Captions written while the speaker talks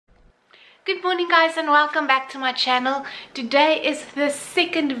Good morning guys and welcome back to my channel. Today is the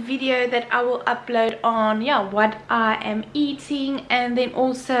second video that I will upload on what I am eating and then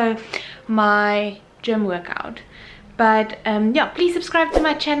also my gym workout. But please subscribe to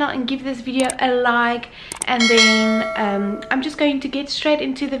my channel and give this video a like, and then I'm just going to get straight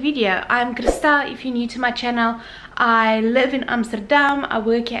into the video. I'm Krista. If you're new to my channel, I live in Amsterdam. I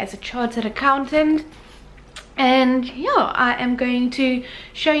work here as a chartered accountant. And I am going to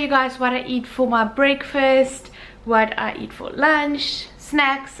show you guys what I eat for my breakfast, what I eat for lunch,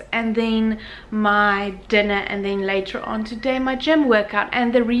 snacks, and then my dinner, and then later on today my gym workout.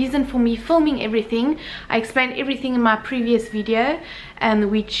 And the reason for me filming everything, I explained everything in my previous video, and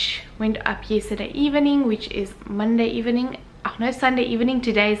which went up yesterday evening, which is Monday evening. Oh no, Sunday evening.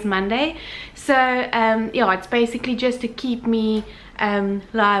 Today is Monday. So it's basically just to keep me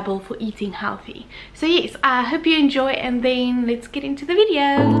liable for eating healthy. So yes, I hope you enjoy, and then let's get into the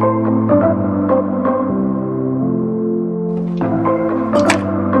video.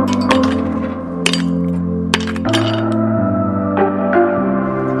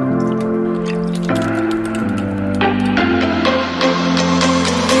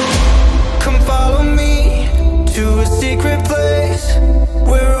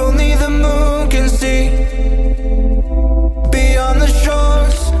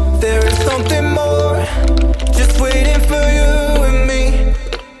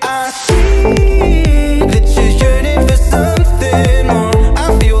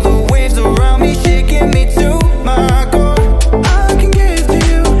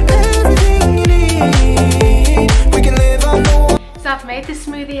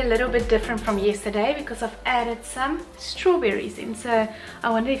 A little bit different from yesterday because I've added some strawberries in, so I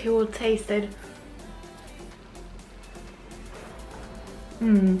wonder if you will taste it.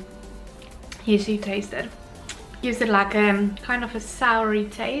 Yes, you taste it. Gives it like a kind of a soury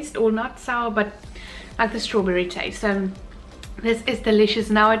taste, or not sour but like the strawberry taste. So this is delicious.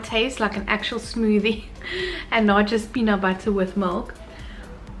 Now it tastes like an actual smoothie and not just peanut butter with milk.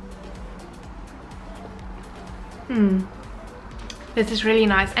 This is really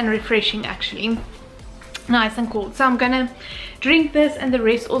nice and refreshing, actually. Nice and cold. So I'm gonna drink this and the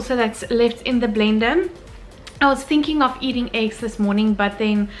rest also that's left in the blender. I was thinking of eating eggs this morning, but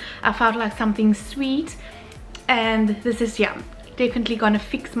then I felt like something sweet, and this is definitely gonna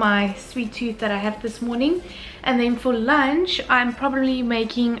fix my sweet tooth that I have this morning. And then for lunch I'm probably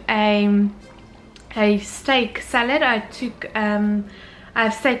making a steak salad. I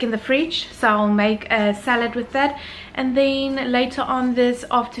have steak in the fridge, so I'll make a salad with that. And then later on this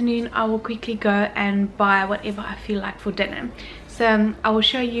afternoon I will quickly go and buy whatever I feel like for dinner. So I will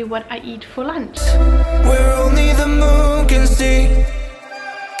show you what I eat for lunch. Where only the moon can see.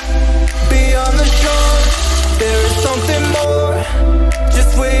 Beyond the shore, there is something more,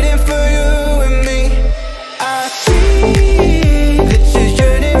 just waiting for you and me. I see that you're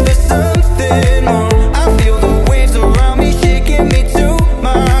yearning for something more. I feel the waves around me shaking me too.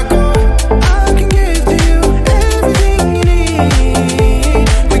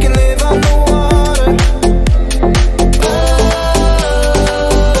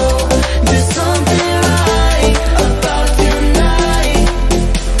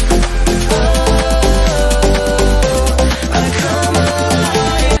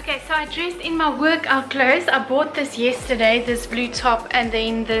 Workout clothes. I bought this yesterday, this blue top and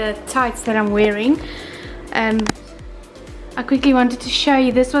then the tights that I'm wearing. I quickly wanted to show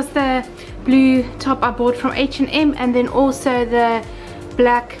you, this was the blue top I bought from H&M, and then also the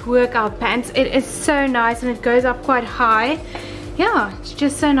black workout pants. It is so nice and it goes up quite high. It's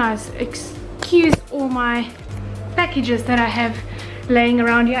just so nice. Excuse all my packages that I have laying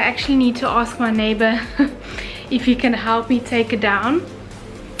around here. I actually need to ask my neighbor if he can help me take it down,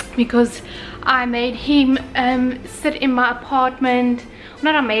 because I made him sit in my apartment.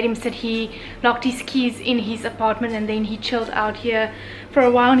 Not I made him sit, he locked his keys in his apartment and then he chilled out here for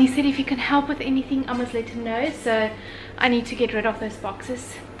a while, and he said if he can help with anything I must let him know. So I need to get rid of those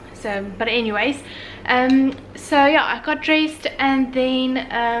boxes. So but anyways, I got dressed, and then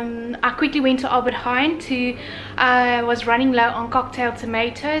I quickly went to Albert Heijn I was running low on cocktail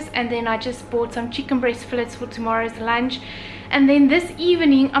tomatoes, and then I just bought some chicken breast fillets for tomorrow's lunch. And then this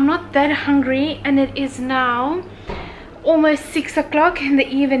evening I'm not that hungry, and it is now almost 6 o'clock in the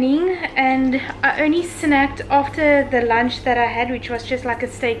evening, and I only snacked after the lunch that I had, which was just like a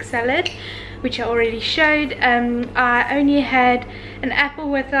steak salad, which I already showed. I only had an apple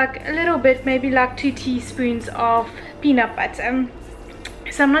with like a little bit, maybe like 2 teaspoons of peanut butter.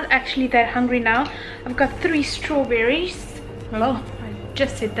 So I'm not actually that hungry now. I've got 3 strawberries. Oh, I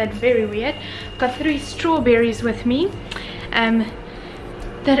just said that very weird. I've got 3 strawberries with me.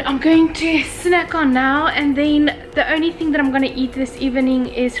 that I'm going to snack on now, and then the only thing that I'm going to eat this evening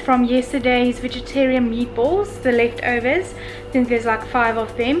is from yesterday's vegetarian meatballs, the leftovers. I think there's like 5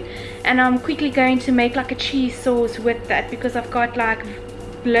 of them, and I'm quickly going to make like a cheese sauce with that because I've got like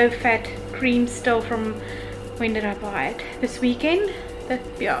low fat cream still from, when did I buy it? This weekend,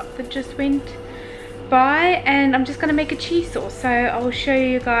 that just went by, and I'm just going to make a cheese sauce. So I will show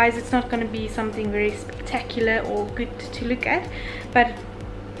you guys. It's not going to be something very spectacular or good to look at, but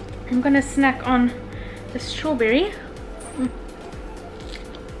I'm gonna snack on the strawberry.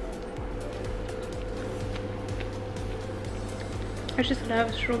 I just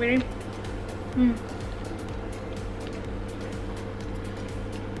love strawberry.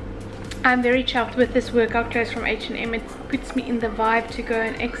 I'm very chuffed with this workout clothes from H&M. It puts me in the vibe to go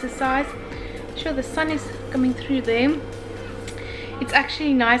and exercise. Sure, the sun is coming through there. It's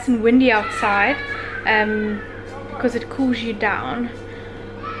actually nice and windy outside because it cools you down.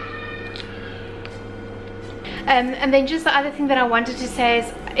 And then just the other thing that I wanted to say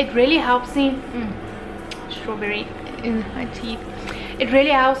is it really helps me, strawberry in my teeth, it really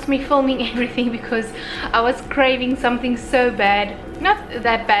helps me filming everything because I was craving something so bad, not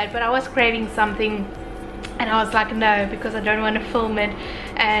that bad, but I was craving something and I was like, no, because I don't want to film it,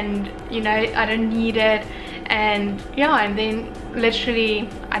 and you know, I don't need it, and yeah, and then literally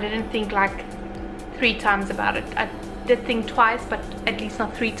I didn't think like 3 times about it. I did think twice, but at least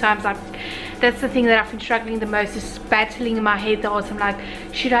not 3 times. Like, that's the thing that I've been struggling the most, is battling in my head the whole time, like,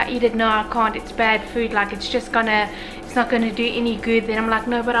 should I eat it? No, I can't, it's bad food, like it's not gonna do any good. Then I'm like,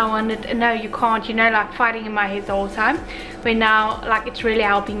 no, but I want it. No, you can't, you know, like fighting in my head the whole time. But now, like, it's really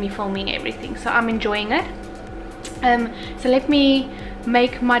helping me filming everything, so I'm enjoying it. So let me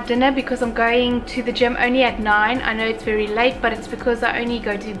make my dinner because I'm going to the gym only at 9. I know it's very late, but it's because I only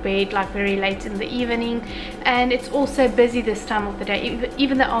go to bed like very late in the evening, and it's also busy this time of the day.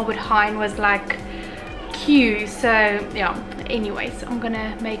 Even the Albert Heijn was like queue, so yeah. Anyways, I'm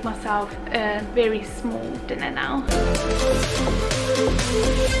gonna make myself a very small dinner now.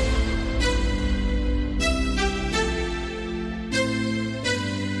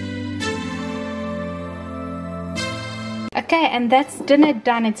 Okay, and that's dinner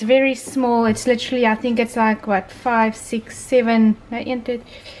done. It's very small. It's literally, I think it's like what, 5, 6, 7,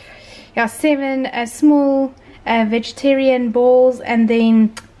 yeah, 7 small vegetarian balls, and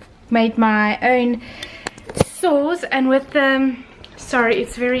then made my own sauce. And with the, sorry,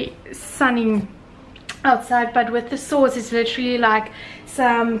 it's very sunny outside, but with the sauce it's literally like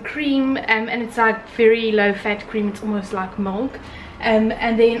some cream, and it's like very low fat cream. It's almost like milk, and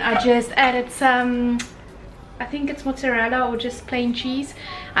then I just added some, I think it's mozzarella or just plain cheese.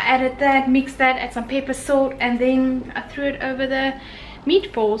 I added that, mixed that, add some pepper, salt, and then I threw it over the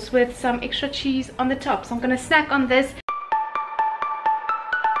meatballs with some extra cheese on the top. So I'm gonna snack on this.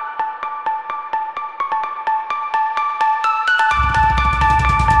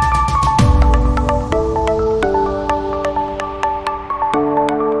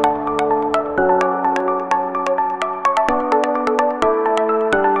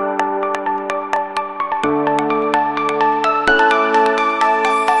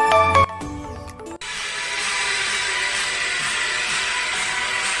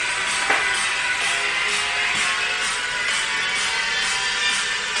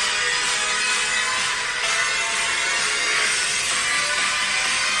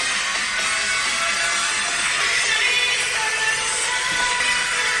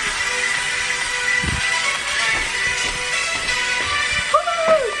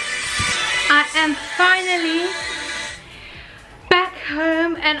 am finally back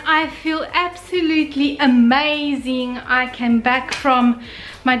home and I feel absolutely amazing. I came back from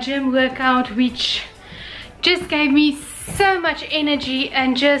my gym workout, which just gave me so much energy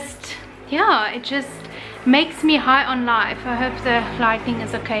and just, yeah, it just makes me high on life. I hope the lighting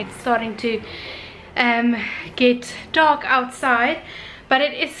is okay. It's starting to get dark outside, but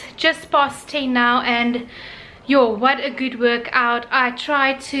it is just past 10 now, and yo, what a good workout. I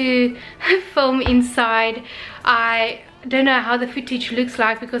tried to film inside. I don't know how the footage looks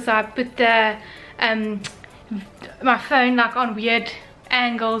like because I put the my phone like on weird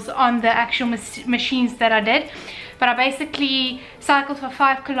angles on the actual machines that I did. But I basically cycled for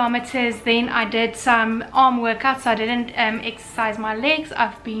 5 kilometers, then I did some arm workouts. I didn't exercise my legs.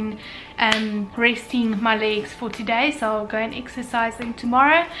 I've been resting my legs for today, so I'll go and exercise them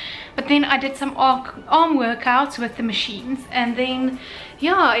tomorrow. But then I did some arm workouts with the machines, and then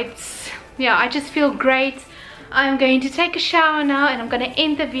yeah, I just feel great. I'm going to take a shower now and I'm going to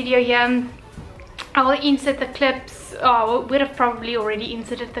end the video here. I will insert the clips, I would have probably already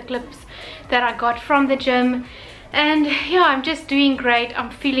inserted the clips that I got from the gym. And yeah, I'm just doing great. I'm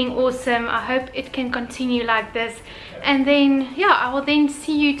feeling awesome. I hope it can continue like this. And then yeah, I will then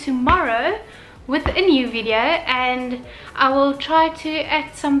see you tomorrow with a new video, and I will try to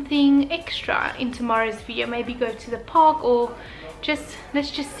add something extra in tomorrow's video. Maybe go to the park, or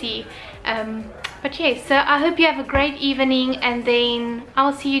let's just see. But yeah, so I hope you have a great evening, and then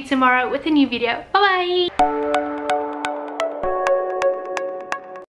I'll see you tomorrow with a new video. Bye bye.